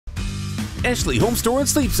Ashley Home Store and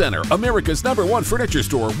Sleep Center, America's #1 furniture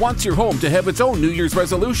store, wants your home to have its own New Year's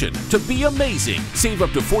resolution to be amazing. Save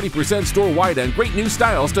up to 40% store-wide on great new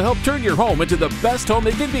styles to help turn your home into the best home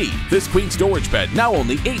it can be. This queen storage bed, now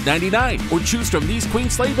only $8.99. Or choose from these queen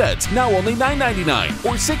sleigh beds, now only $9.99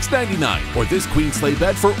 or $6.99. Or this queen sleigh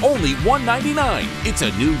bed for only $1.99. It's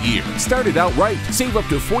a new year. Start it out right. Save up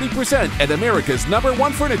to 40% at America's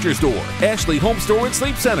 #1 furniture store, Ashley Home Store and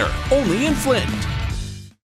Sleep Center, only in Flint.